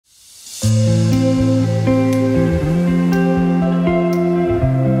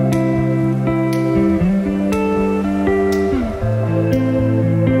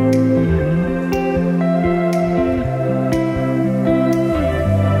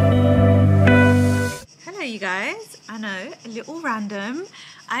I know, a little random.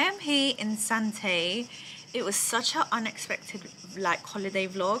 I am here in Zante. It was such an unexpected like holiday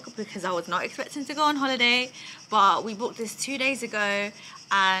vlog because I was not expecting to go on holiday, but we booked this 2 days ago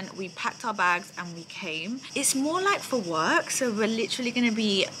and we packed our bags and we came. It's more like for work, so we're literally going to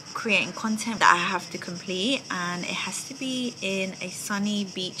be creating content that I have to complete, and it has to be in a sunny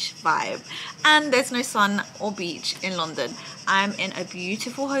beach vibe, and there's no sun or beach in London. I'm in a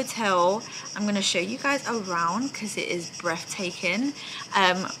beautiful hotel. I'm going to show you guys around because it is breathtaking.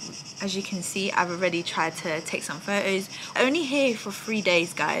 As you can see, I've already tried to take some photos. Only here for 3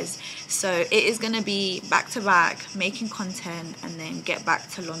 days, guys, so it is going to be back to back making content and then get back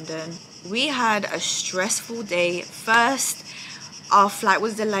to London. We had a stressful day. First, our flight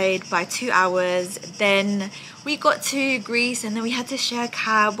was delayed by 2 hours, then we got to Greece and then we had to share a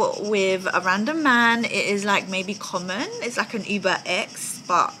cab with a random man. It is like maybe common, it's like an Uber X,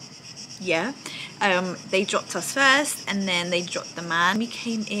 but yeah. They dropped us first and then they dropped the man. We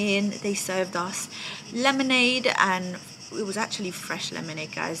came in, they served us lemonade, and it was actually fresh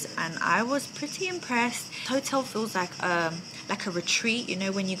lemonade, guys, and I was pretty impressed. Hotel feels like a retreat, you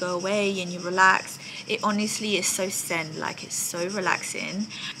know, when you go away and you relax. It honestly is so zen, like it's so relaxing.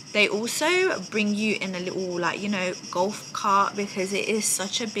 They also bring you in a little, like, you know, golf cart because it is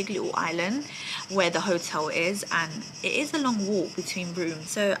such a big little island where the hotel is, and it is a long walk between rooms.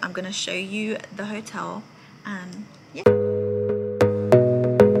 So I'm gonna show you the hotel, and yeah.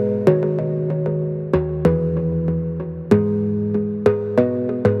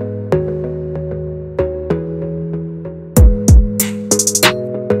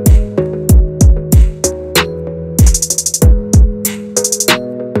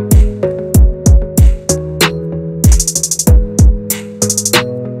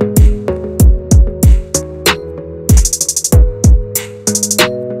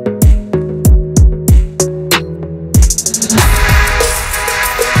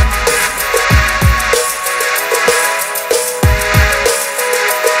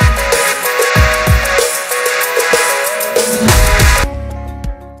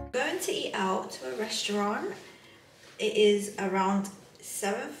 Restaurant. It is around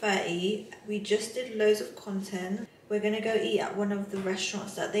 7:30. We just did loads of content. We're gonna go eat at one of the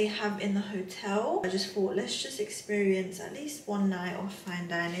restaurants that they have in the hotel. I just thought, let's just experience at least one night of fine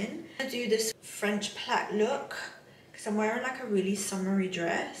dining. I'm gonna do this French plait look because I'm wearing like a really summery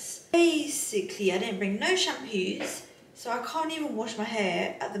dress. Basically, I didn't bring no shampoos, so I can't even wash my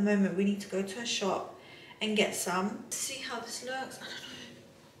hair at the moment. We need to go to a shop and get some. See how this looks. I don't know.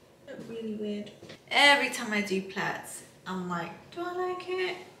 Really weird. Every time I do plaits, I'm like, do I like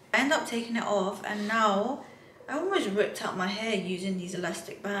it? I end up taking it off, and now I almost ripped out my hair using these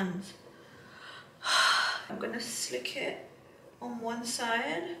elastic bands. I'm gonna slick it on one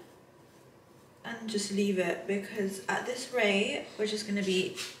side and just leave it because at this rate we're just gonna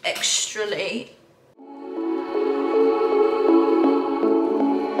be extra late.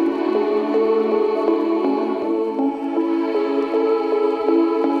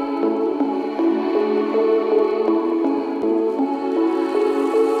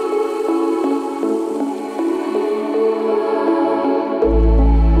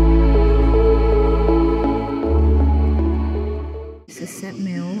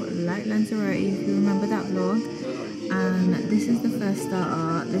 If you remember that vlog, and this is the first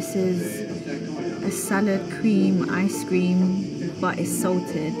starter. This is a salad cream ice cream, but it's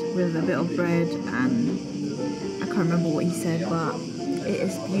salted with a bit of bread, and I can't remember what he said, but it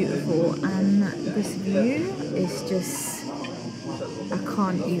is beautiful. And this view is just, I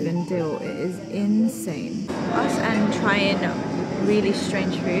can't even deal. It is insane. Us and trying really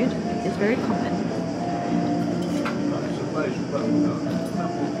strange food is very common.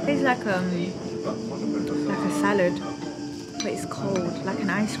 It's like a salad, but it's cold, like an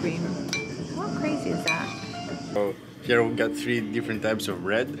ice cream. How crazy is that? So here we've got 3 different types of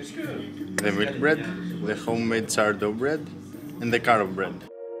bread: the wheat bread, the homemade sourdough bread, and the carob bread.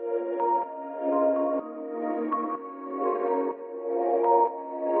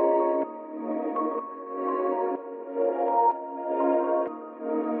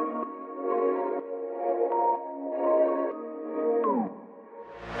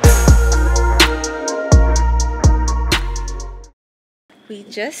 We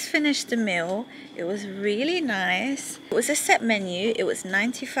just finished the meal. It was really nice. It was a set menu. It was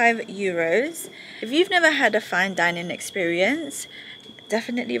 95 euros. If you've never had a fine dining experience,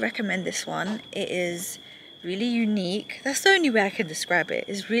 definitely recommend this one. It is really unique. That's the only way I can describe it.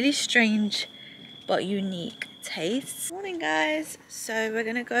 It's really strange but unique tastes. Morning, guys. So we're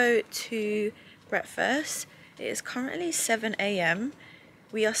gonna go to breakfast. It is currently 7 AM.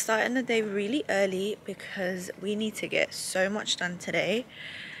 We are starting the day really early because we need to get so much done today.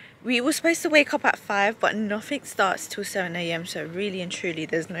 We were supposed to wake up at 5, but nothing starts till 7 a.m. So really and truly,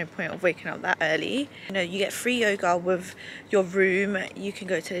 there's no point of waking up that early. You know, you get free yoga with your room. You can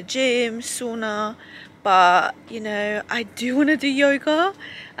go to the gym, sauna. But, you know, I do want to do yoga.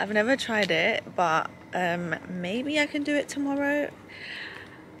 I've never tried it, but maybe I can do it tomorrow.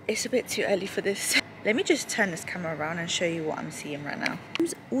 It's a bit too early for this. Let me just turn this camera around and show you what I'm seeing right now.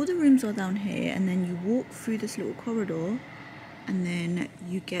 All the rooms are down here, and then you walk through this little corridor, and then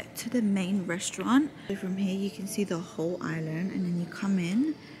you get to the main restaurant. So from here you can see the whole island, and then you come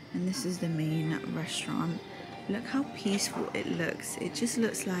in, and this is the main restaurant. Look how peaceful it looks. It just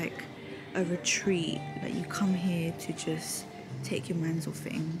looks like a retreat. Like you come here to just take your minds off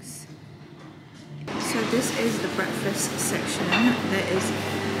things. So this is the breakfast section. There is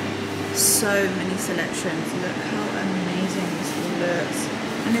so many selections. Look how amazing this all looks,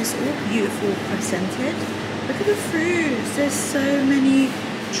 and it's all beautiful presented. Look at the fruits, there's so many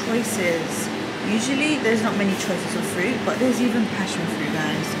choices. Usually there's not many choices of fruit, but there's even passion fruit,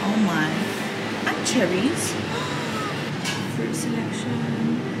 guys. Oh my. And cherries. Fruit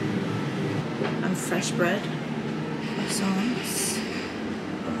selection. And fresh bread. Croissants.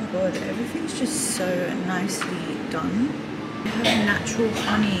 Oh my god, everything's just so nicely done. They have natural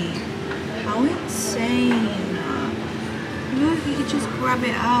honey. How insane. Look, you can just grab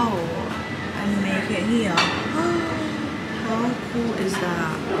it out and make it here. How cool is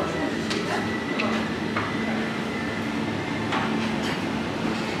that?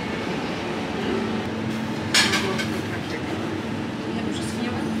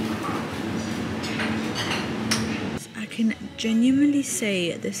 I can genuinely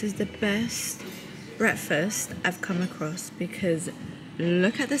say this is the best breakfast I've come across, because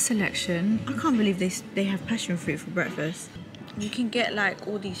look at the selection. I can't believe they have passion fruit for breakfast. You can get like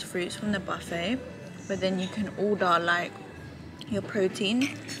all these fruits from the buffet, but then you can order like your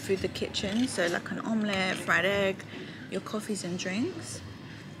protein through the kitchen, so like an omelette, fried egg, your coffees and drinks.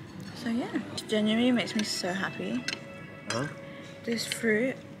 So yeah, it genuinely makes me so happy. This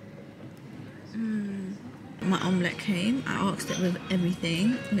fruit. My omelette came. I asked it with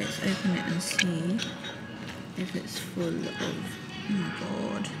everything. Let's open it and see if it's full of, oh my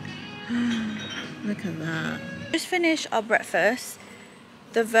god. Look at that. Just finished our breakfast.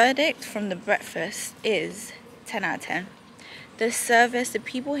 The verdict from the breakfast is 10 out of 10. The service, the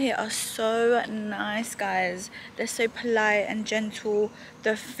people here are so nice, guys. They're so polite and gentle.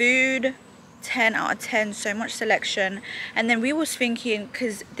 The food, 10 out of 10. So much selection. And then we was thinking,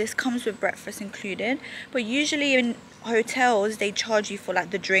 because this comes with breakfast included, but usually in hotels they charge you for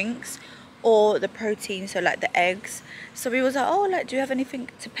like the drinks or the protein, so like the eggs. So we was like, oh, like, do you have anything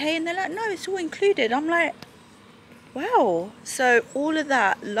to pay? And they're like, no, it's all included. I'm like, wow. So all of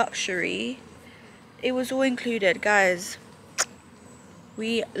that luxury, it was all included, guys.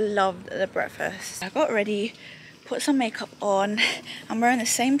 We loved the breakfast. I got ready, put some makeup on. I'm wearing the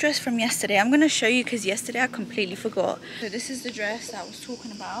same dress from yesterday. I'm gonna show you because yesterday I completely forgot. So this is the dress that I was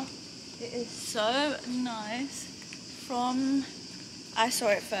talking about. It is so nice. I saw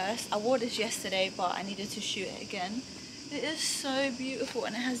it first. I wore this yesterday, but I needed to shoot it again. It is so beautiful,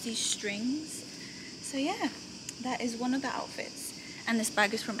 and it has these strings. So yeah, that is one of the outfits. And this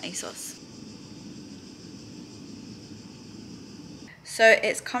bag is from ASOS. So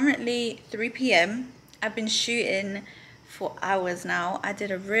it's currently 3 p.m. I've been shooting for hours now. I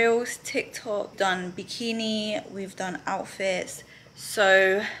did a Reels, TikTok, done bikini, we've done outfits.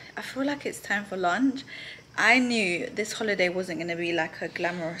 So I feel like it's time for lunch. I knew this holiday wasn't going to be like a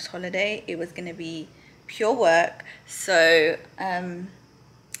glamorous holiday. It was going to be pure work. So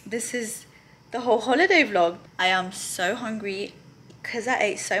this is the whole holiday vlog. I am so hungry because I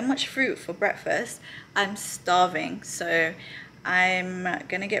ate so much fruit for breakfast. I'm starving. So I'm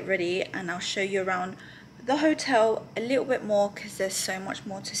going to get ready and I'll show you around the hotel a little bit more because there's so much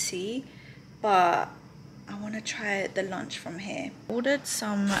more to see. But I want to try the lunch from here. Ordered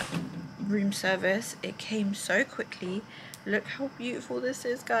some room service. It came so quickly. Look how beautiful this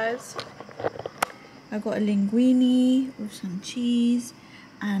is, guys. I got a linguine with some cheese,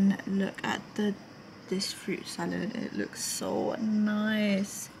 and look at this fruit salad. It looks so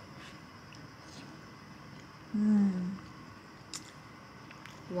nice.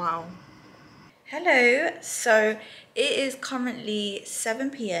 Wow. Hello. So it is currently 7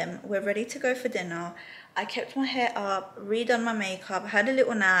 p.m. We're ready to go for dinner. I kept my hair up, redone my makeup, had a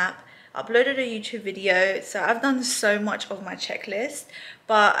little nap, uploaded a YouTube video. So I've done so much of my checklist,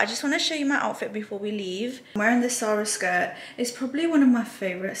 but I just want to show you my outfit before we leave. I'm wearing this Zara skirt. It's probably one of my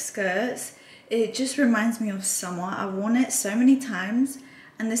favorite skirts. It just reminds me of summer. I've worn it so many times.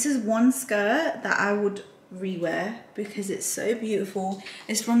 And this is one skirt that I would rewear because it's so beautiful.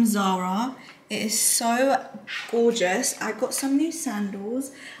 It's from Zara. It is so gorgeous. I got some new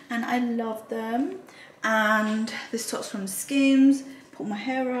sandals and I love them. And this top's from Skims. Put my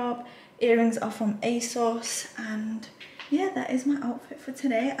hair up. Earrings are from ASOS. And yeah, that is my outfit for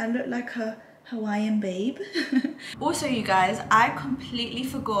today. I look like a Hawaiian babe. Also, you guys, I completely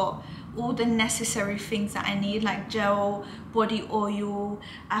forgot all the necessary things that I need, like gel, body oil.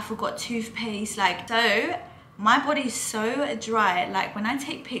 I forgot toothpaste. Like, so my body is so dry. Like, when I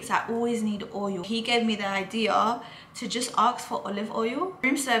take pics, I always need oil. He gave me the idea to just ask for olive oil.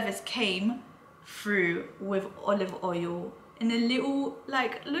 Room service came through with olive oil in a little,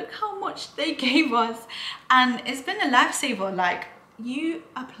 like, look how much they gave us. And it's been a lifesaver. Like, you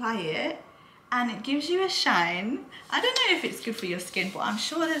apply it and it gives you a shine. I don't know if it's good for your skin, but I'm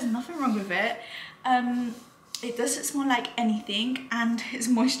sure there's nothing wrong with it. It doesn't smell like anything and it's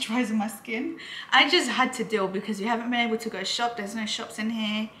moisturizing my skin. I just had to deal because we haven't been able to go shop. There's no shops in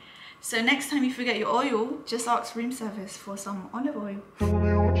here. So next time you forget your oil, just ask room service for some olive oil.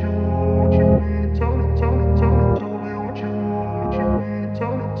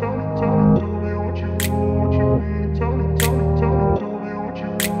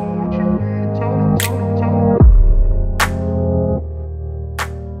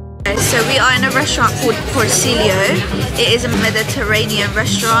 So we are in a restaurant called Prosilio. It is a Mediterranean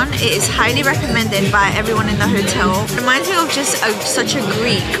restaurant. It is highly recommended by everyone in the hotel. It reminds me of just such a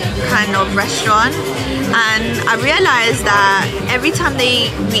Greek kind of restaurant. And I realized that every time we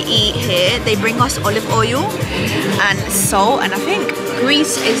eat here, they bring us olive oil and salt. And I think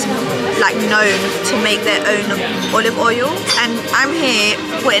Greece is like known to make their own olive oil. And I'm here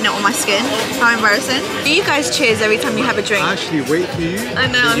putting it on my skin. How embarrassing. Do you guys cheers every time you have a drink? I actually wait for you. I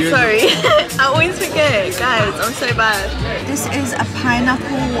know, I'm sorry. I always forget, guys, I'm so bad. This is a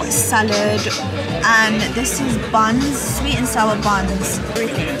pineapple salad and this is buns, sweet and sour buns.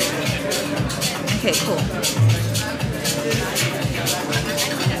 Everything. Okay, cool.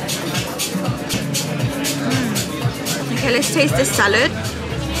 Okay, let's taste this salad.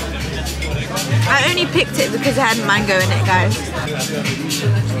 I only picked it because it had mango in it, guys.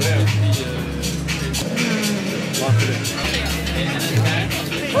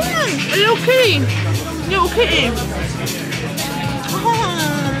 A little kitty. Little kitty. Oh.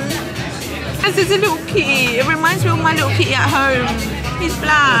 This is a little kitty. It reminds me of my little kitty at home. He's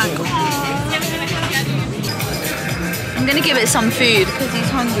black. Oh. I'm gonna give it some food because he's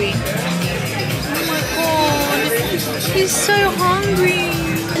hungry. Oh my god. He's so hungry.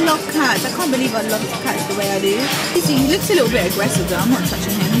 I love cats. I can't believe I love cats the way I do. He looks a little bit aggressive though. I'm not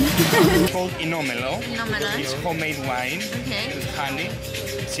touching him. It's called Inomelo. It's homemade wine with honey,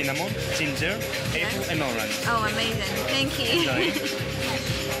 cinnamon, ginger, apple and orange. Oh, amazing. Thank you.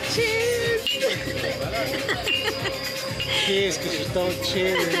 Cheers. Cheers, because you don't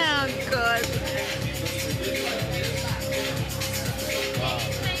cheers. Oh, God.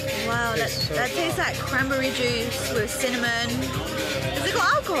 Wow, that tastes like cranberry juice with cinnamon. Has it got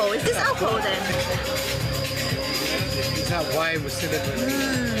alcohol? Is this alcohol then? Is that wine with cinnamon?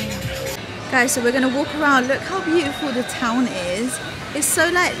 Guys, so we're gonna walk around. Look how beautiful the town is. It's so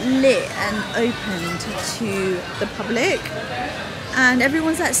like lit and open to the public. And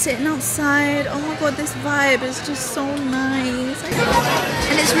everyone's like sitting outside. Oh my god, this vibe is just so nice.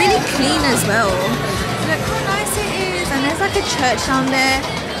 And it's really clean as well. Look how nice it is. And there's like a church down there.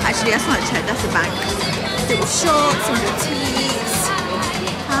 Actually, that's not a church, that's a bank. Little shops and boutiques.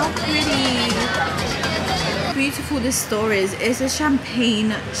 How pretty. Beautiful this store is. It's a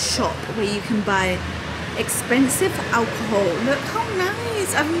champagne shop where you can buy expensive alcohol. Look how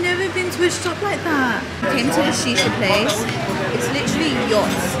nice. I've never been to a shop like that. Came to the shisha place. It's literally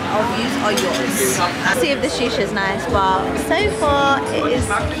yachts. Our views are yachts. Let's see if the shisha is nice, but so far it is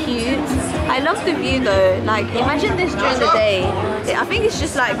cute. I love the view though. Like, imagine this during the day. I think it's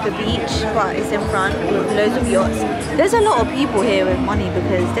just like the beach, but it's in front with loads of yachts. There's a lot of people here with money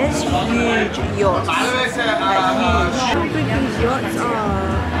because there's huge yachts. Like huge. How big these yachts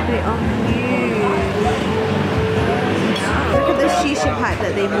are. They are huge. Look at the shisha pack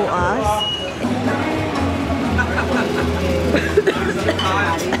that they bought us.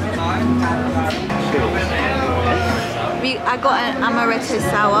 I got an amaretto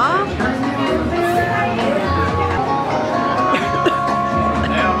sour.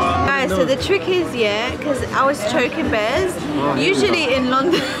 Guys, so the trick is, yeah, because I was choking bears. Usually in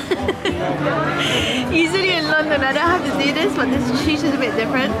London, I don't have to do this, but this shisha is a bit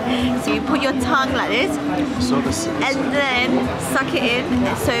different. So you put your tongue like this, and then suck it in,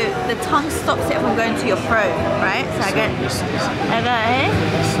 so the tongue stops it from going to your throat, right? So I go,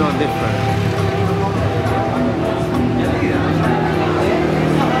 so different.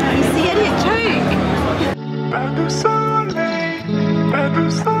 You see it choke. Pas de soleil, pas de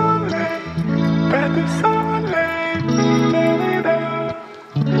soleil, pas de soleil,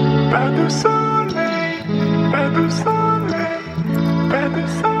 pas de soleil, pas de soleil, pas de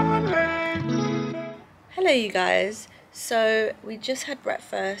soleil. Hello you guys, so we just had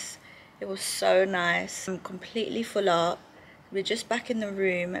breakfast. It was so nice. I'm completely full up. We're just back in the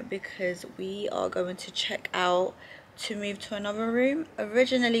room because we are going to check out to move to another room.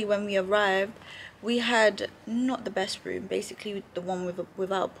 Originally when we arrived, we had not the best room, basically the one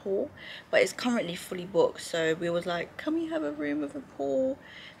without a pool, but it's currently fully booked. So we was like, can we have a room with a pool,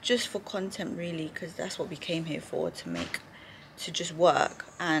 just for content really, because that's what we came here for, to just work.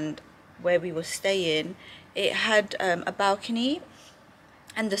 And where we were staying, it had a balcony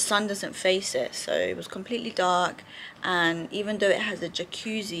and the sun doesn't face it, so it was completely dark. And even though it has a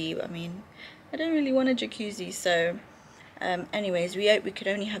jacuzzi, I mean, I don't really want a jacuzzi. So anyways, we could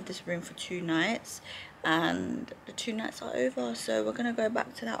only have this room for 2 nights, and the 2 nights are over, so we're gonna go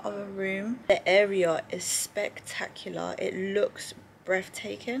back to that other room. The area is spectacular. It looks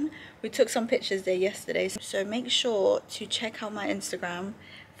breathtaking. We took some pictures there yesterday, so make sure to check out my Instagram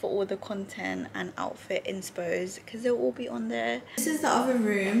for all the content and outfit inspos, because they'll all be on there. This is the other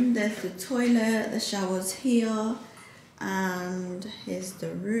room. There's the toilet, the shower's here, and here's the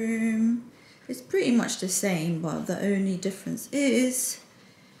room. It's pretty much the same, but the only difference is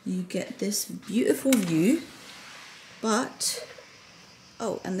you get this beautiful view. But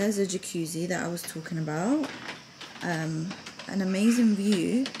oh, and there's a jacuzzi that I was talking about. An amazing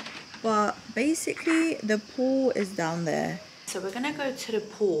view, but basically the pool is down there. So we're gonna go to the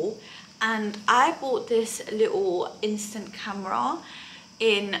pool, and I bought this little instant camera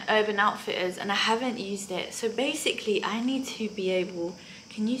in Urban Outfitters and I haven't used it. So basically I need to be able,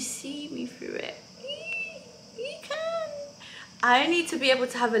 can you see me through it? You can. I need to be able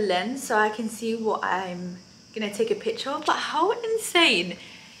to have a lens so I can see what I'm gonna take a picture of. But how insane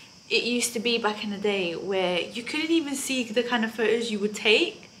it used to be back in the day, where you couldn't even see the kind of photos you would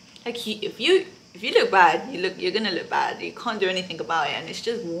take. Like if you look bad, you're gonna look bad. You can't do anything about it, and it's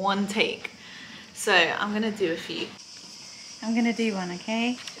just one take. So I'm gonna do a few. I'm gonna do one,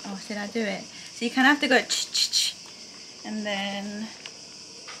 okay? Oh, did I do it? So you kind of have to go ch-ch-ch, and then,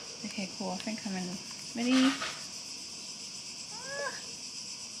 okay, cool. I think I'm in. Ready?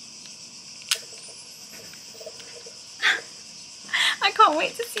 I can't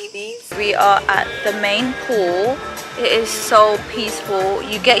wait to see these. We are at the main pool. It is so peaceful.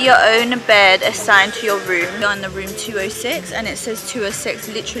 You get your own bed assigned to your room. You're in the room 206, and it says 206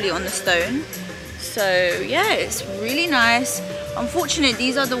 literally on the stone. So yeah, it's really nice. Unfortunately,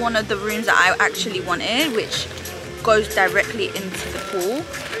 these are one of the rooms that I actually wanted, which goes directly into the pool.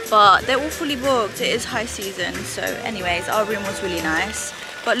 But they're all fully booked. It is high season. So anyways, our room was really nice.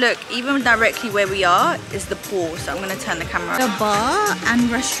 But look, even directly where we are is the pool, so I'm gonna turn the camera. The bar and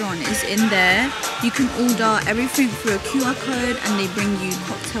restaurant is in there. You can order everything through a QR code and they bring you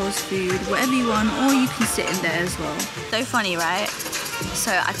cocktails, food, whatever you want, or you can sit in there as well. So funny, right?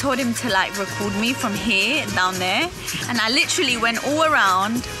 So I told him to like record me from here down there, and I literally went all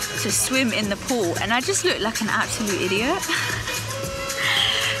around to swim in the pool, and I just looked like an absolute idiot.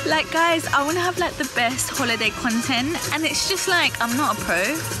 Like guys, I want to have like the best holiday content, and it's just like I'm not a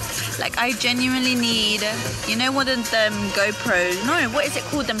pro. Like I genuinely need, you know, one of them GoPros, no, what is it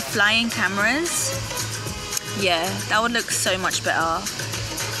called, them flying cameras? Yeah, that would look so much better.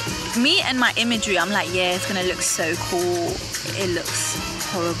 Me and my imagery, I'm like, yeah, it's gonna look so cool. It looks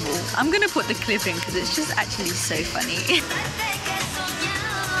horrible. I'm gonna put the clip in because it's just actually so funny.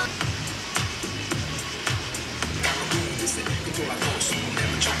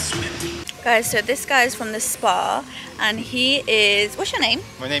 Guys, so this guy is from the spa, and he is, what's your name?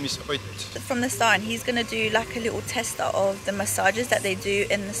 My name is Oit. From the spa, and he's gonna do like a little tester of the massages that they do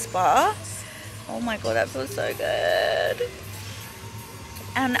in the spa. Oh my god, that feels so good.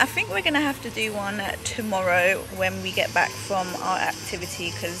 And I think we're gonna have to do one tomorrow when we get back from our activity,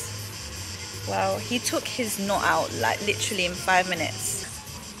 because well, he took his knot out like literally in 5 minutes.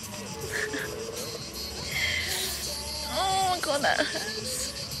 Oh my god, that hurts.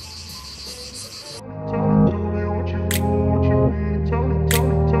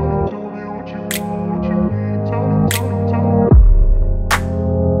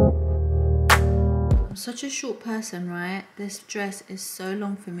 I'm such a short person, right? This dress is so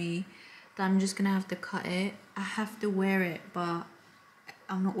long for me that I'm just gonna have to cut it. I have to wear it, but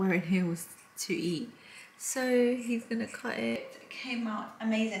I'm not wearing heels to eat. So he's gonna cut it. It came out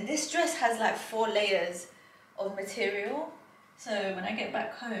amazing. This dress has like 4 layers of material. So when I get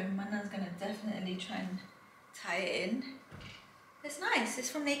back home, my nan's gonna definitely try and tie it in. It's nice,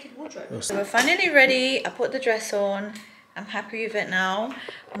 it's from Naked Wardrobe. So we're finally ready. I put the dress on. I'm happy with it now.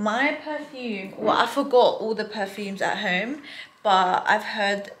 My perfume, well, I forgot all the perfumes at home, but I've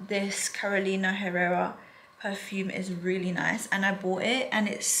heard this Carolina Herrera perfume is really nice, and I bought it, and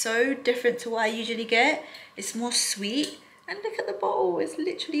it's so different to what I usually get. It's more sweet, and look at the bottle, it's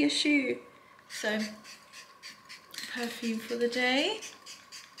literally a shoe. So, perfume for the day.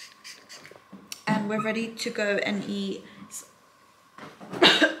 And we're ready to go and eat.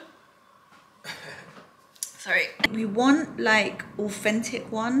 Sorry. We want like authentic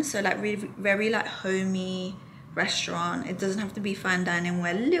ones, so like really, very like homey restaurant. It doesn't have to be fine dining.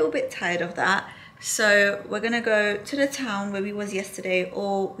 We're a little bit tired of that. So we're gonna go to the town where we was yesterday,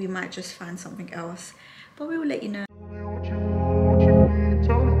 or we might just find something else. But we will let you know.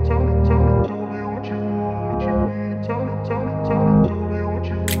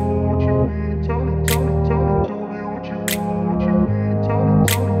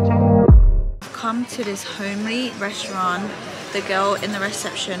 Come to this homely restaurant. The girl in the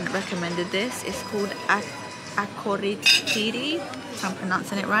reception recommended this. It's called Akrotiri, if I'm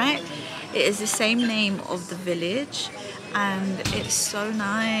pronouncing it right. It is the same name of the village, and it's so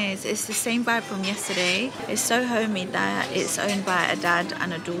nice. It's the same vibe from yesterday. It's so homey that it's owned by a dad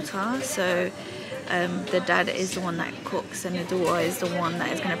and a daughter. So the dad is the one that cooks, and the daughter is the one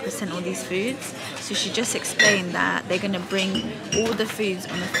that is going to present all these foods. So she just explained that they're going to bring all the foods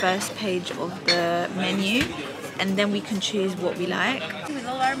on the first page of the menu, and then we can choose what we like. With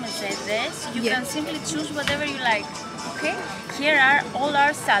all our mezedes, you can simply choose whatever you like. Okay? Here are all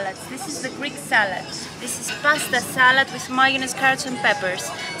our salads. This is the Greek salad. This is pasta salad with mayonnaise, carrots and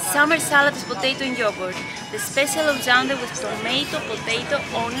peppers. Summer salad is potato and yogurt. The special of Zante with tomato, potato,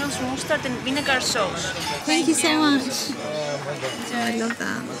 onions, mustard and vinegar sauce. Thank you so much. I love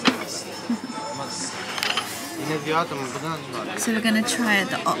that. So we're going to try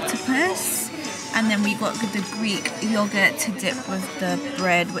the octopus. And then we got the Greek yogurt to dip with the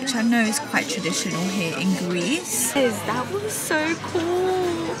bread, which I know is quite traditional here in Greece. That was so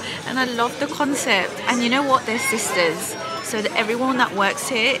cool. And I love the concept. And you know what? They're sisters. So that everyone that works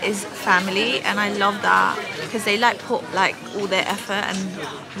here is family. And I love that because they like put like all their effort and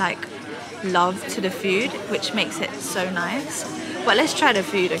like love to the food, which makes it so nice. But let's try the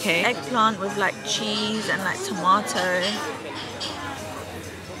food, okay? Eggplant with like cheese and like tomato.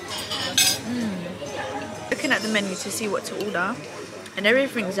 Looking at the menu to see what to order, and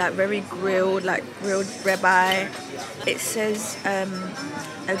everything's like very grilled, like grilled ribeye. It says a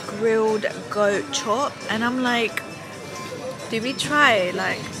grilled goat chop, and I'm like, do we try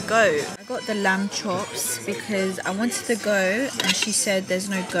like goat? I got the lamb chops because I wanted the goat, and she said there's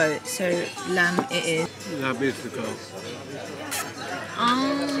no goat, so lamb it is. Lamb is the goat.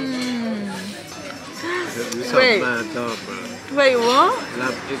 Wait. Mad dog, bro. Wait, what?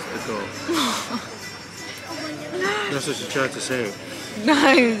 Lamb is the goat. That's what she tried to say.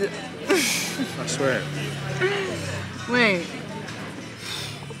 Nice. I swear. Wait.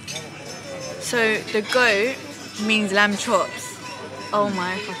 So the goat means lamb chops. Oh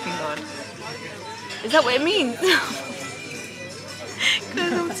my fucking god. Is that what it means?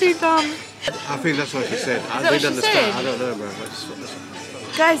 Because I'm too dumb. I think that's what she said. I didn't understand. I don't know, bro.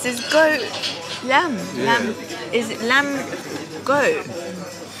 Guys, it's goat. Lamb. Yeah. Lamb. Is it lamb goat?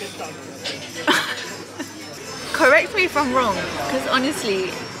 Correct me if I'm wrong, because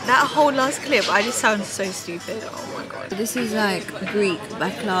honestly, that whole last clip, I just sound so stupid. Oh my god. This is like Greek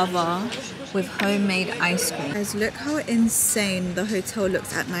baklava with homemade ice cream. Guys, look how insane the hotel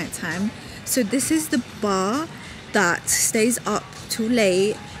looks at night time. So this is the bar that stays up too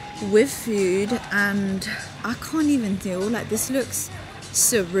late with food, and I can't even deal. Like, this looks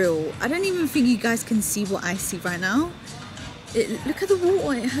surreal. I don't even think you guys can see what I see right now. Look at the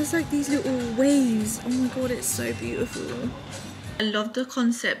water, it has like these little waves. Oh my god, it's so beautiful. I love the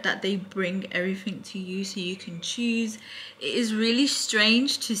concept that they bring everything to you so you can choose. It is really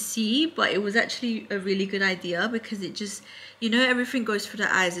strange to see, but it was actually a really good idea because it just, you know, everything goes through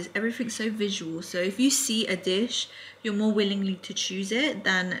the eyes. Everything's so visual. So if you see a dish, you're more willingly to choose it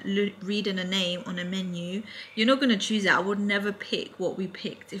than reading a name on a menu. You're not going to choose it. I would never pick what we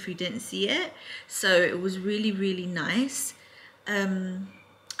picked if we didn't see it. So it was really, really nice.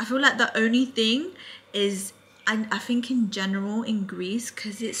 I feel like the only thing is, I think in general in Greece,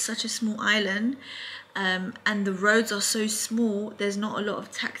 because it's such a small island, and the roads are so small, there's not a lot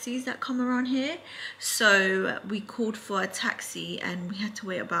of taxis that come around here. So we called for a taxi and we had to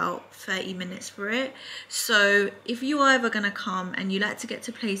wait about 30 minutes for it. So if you are ever gonna come and you like to get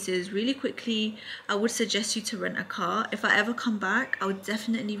to places really quickly, I would suggest you to rent a car. If I ever come back, I would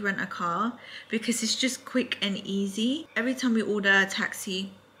definitely rent a car because it's just quick and easy. Every time we order a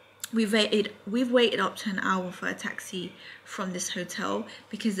taxi, we've waited up to an hour for a taxi from this hotel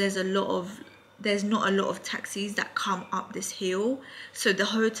because there's not a lot of taxis that come up this hill. So the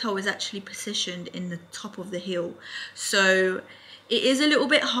hotel is actually positioned in the top of the hill. So it is a little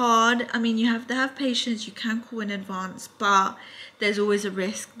bit hard. I mean, you have to have patience. You can call in advance, but there's always a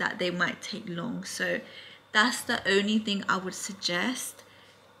risk that they might take long. So that's the only thing I would suggest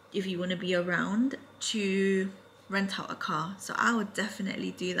if you want to be around, to rent out a car. So I would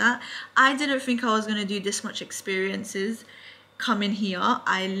definitely do that. I didn't think I was going to do this much experiences coming here.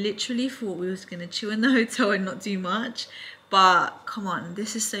 I literally thought we was going to chill in the hotel and not do much, but come on,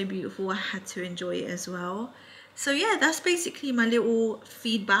 this is so beautiful. I had to enjoy it as well. So yeah, that's basically my little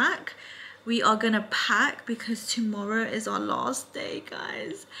feedback. We are gonna pack because tomorrow is our last day,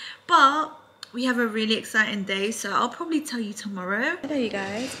 guys, but we have a really exciting day, so I'll probably tell you tomorrow. Hello you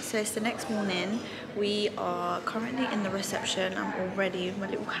guys, so it's the next morning. We are currently in the reception. I'm all ready with my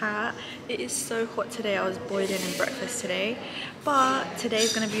little hat. It is so hot today. I was boiling in breakfast today, but today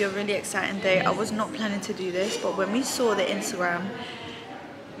is going to be a really exciting day. I was not planning to do this, but when we saw the Instagram,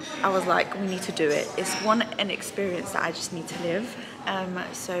 I was like, we need to do it. It's an experience that I just need to live.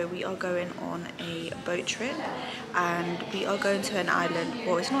 So we are going on a boat trip and we are going to an island.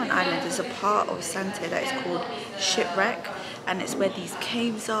 Well, it's not an island, it's a part of Zante that is called Shipwreck, and it's where these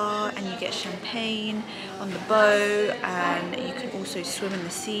caves are, and you get champagne on the boat, and you can also swim in the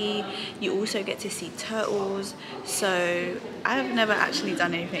sea. You also get to see turtles. So I've never actually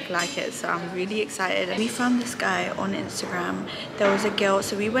done anything like it, so I'm really excited. We found this guy on Instagram. There was a girl,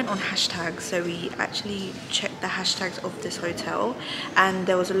 so we went on hashtags, so we actually checked the hashtags of this hotel, and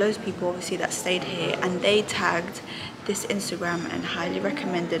there was loads of people obviously that stayed here, and they tagged this Instagram and highly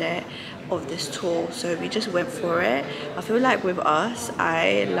recommended it of this tour, so we just went for it. I feel like with us,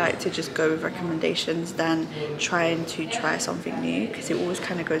 I like to just go with recommendations than trying to try something new, because it always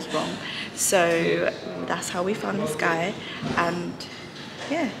kind of goes wrong. So that's how we found this guy, and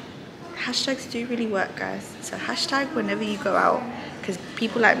yeah, hashtags do really work, guys. So hashtag whenever you go out, because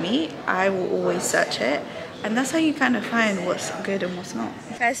people like me, I will always search it, and that's how you kind of find what's good and what's not.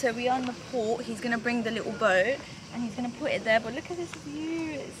 Okay, so we are on the port. He's gonna bring the little boat and he's gonna put it there, but look at this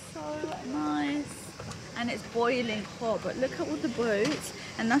view, it's so nice. And it's boiling hot, but look at all the boats,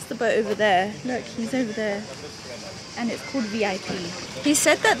 and that's the boat over there. Look, he's over there, and it's called VIP. He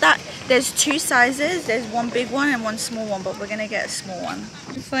said that there's two sizes, there's one big one and one small one, but we're gonna get a small one.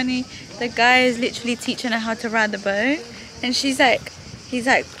 It's funny, the guy is literally teaching her how to ride the boat, and he's like,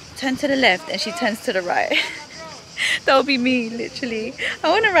 turn to the left, and she turns to the right. That'll be me, literally. I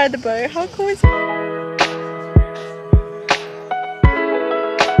want to ride the boat. How cool is it?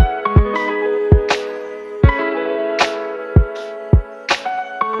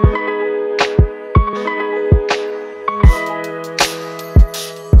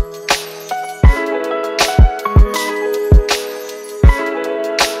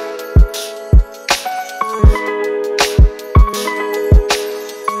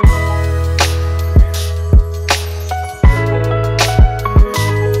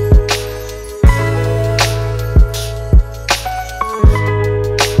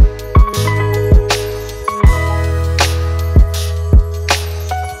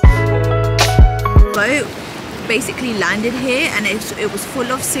 Basically landed here, and it was full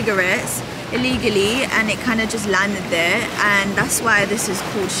of cigarettes illegally, and it kind of just landed there, and that's why this is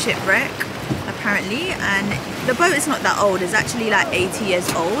called Shipwreck apparently. And the boat is not that old, it's actually like 80 years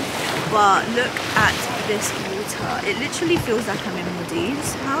old, but look at this water. It literally feels like I'm in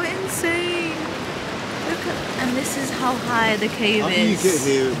Maldives. How insane. Look at, and this is how high the cave is. How do you get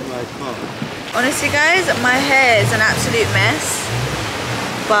here by car? Honestly guys, my hair is an absolute mess,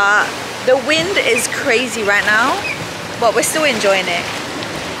 but the wind is crazy right now, but we're still enjoying it,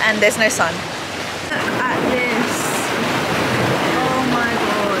 and there's no sun. Look at this. Oh my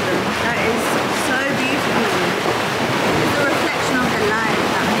god, that is so beautiful. It's the reflection of the light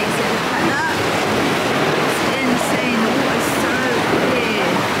that makes it look like that. It's insane. The water's so clear.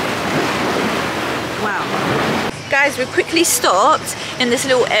 Wow. Guys, we quickly stopped in this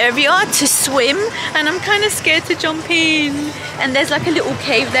little area to swim, and I'm kind of scared to jump in. And there's like a little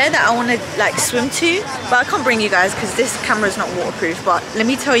cave there that I want to like swim to, but I can't bring you guys because this camera is not waterproof. But let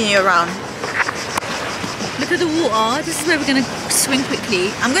me tell you around. Look at the water. This is where we're gonna swim quickly.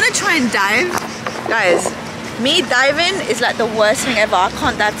 I'm gonna try and dive. Guys, me diving is like the worst thing ever. I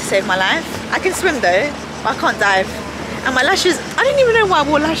can't dive to save my life. I can swim though, but I can't dive. And my lashes, I don't even know why I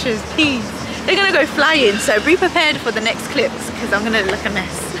wore lashes, please. They're gonna go flying, so be prepared for the next clips because I'm gonna look a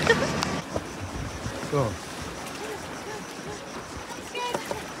mess. Go on.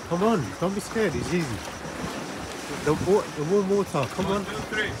 Come on, don't be scared, it's easy. The warm water, come on. 1, 2,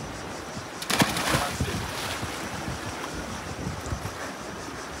 3.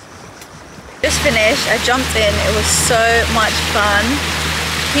 Just finished, I jumped in, it was so much fun.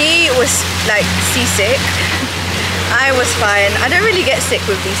 He was like seasick. I was fine. I don't really get sick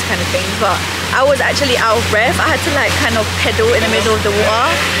with these kind of things, but I was actually out of breath. I had to like kind of pedal in the middle of the water.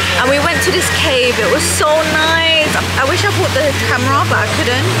 And we went to this cave, it was so nice. I wish I brought the camera, but I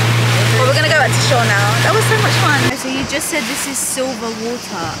couldn't. But we're gonna go back to shore now. That was so much fun. So you just said this is silver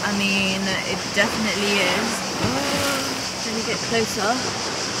water. I mean, it definitely is. Let me get closer.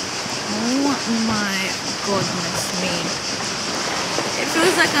 Oh my goodness me. It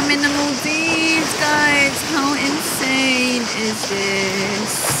feels like I'm in the Maldives, guys. How insane is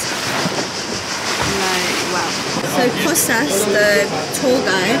this? Like, wow. So Kostas, the tour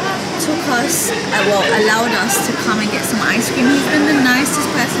guide, took us, allowed us to come and get some ice cream. He's been the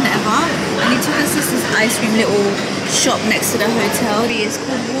nicest person ever. And he took us to this ice cream little shop next to the hotel. It's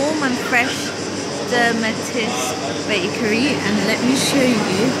called Warm and Fresh Dermatis Bakery. And let me show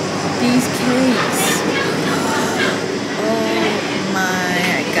you these cakes. Oh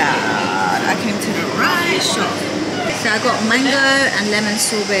my god, I came to the right shop. So I got mango and lemon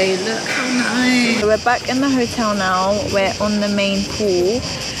sorbet. Look how nice. So we're back in the hotel now. We're on the main pool.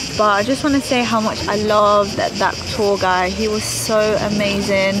 But I just want to say how much I loved that tour guy. He was so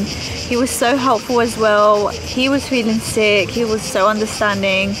amazing. He was so helpful as well. He was feeling sick. He was so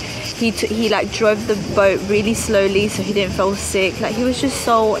understanding. He like drove the boat really slowly so he didn't feel sick. Like, he was just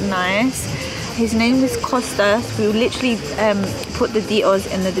so nice. His name is Kostas. We will literally put the details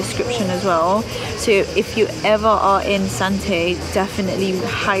in the description as well. So if you ever are in Zante, definitely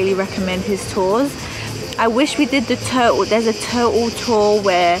highly recommend his tours. I wish we did the turtle. There's a turtle tour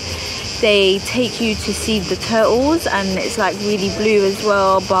where they take you to see the turtles and it's like really blue as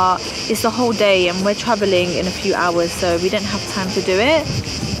well, but it's the whole day and we're traveling in a few hours, so we didn't have time to do it.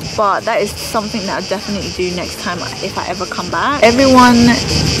 But that is something that I'll definitely do next time if I ever come back. Everyone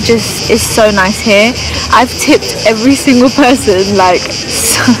just is so nice here. I've tipped every single person like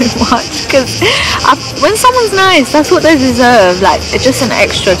so much because when someone's nice, that's what they deserve. Like, it's just an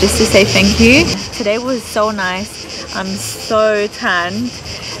extra just to say thank you. Today was so nice. I'm so tanned.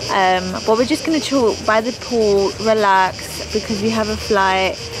 But we're just gonna chill by the pool, relax, because we have a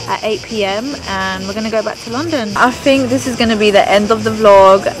flight at 8 p.m. and we're gonna go back to London. I think this is gonna be the end of the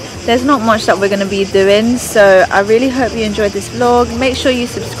vlog. There's not much that we're gonna be doing, so I really hope you enjoyed this vlog. Make sure you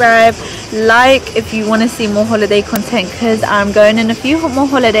subscribe, like if you want to see more holiday content, because I'm going in a few more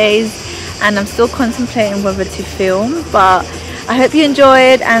holidays and I'm still contemplating whether to film. But I hope you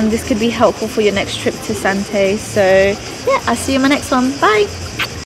enjoyed and this could be helpful for your next trip to Zante. So yeah, I'll see you in my next one. Bye.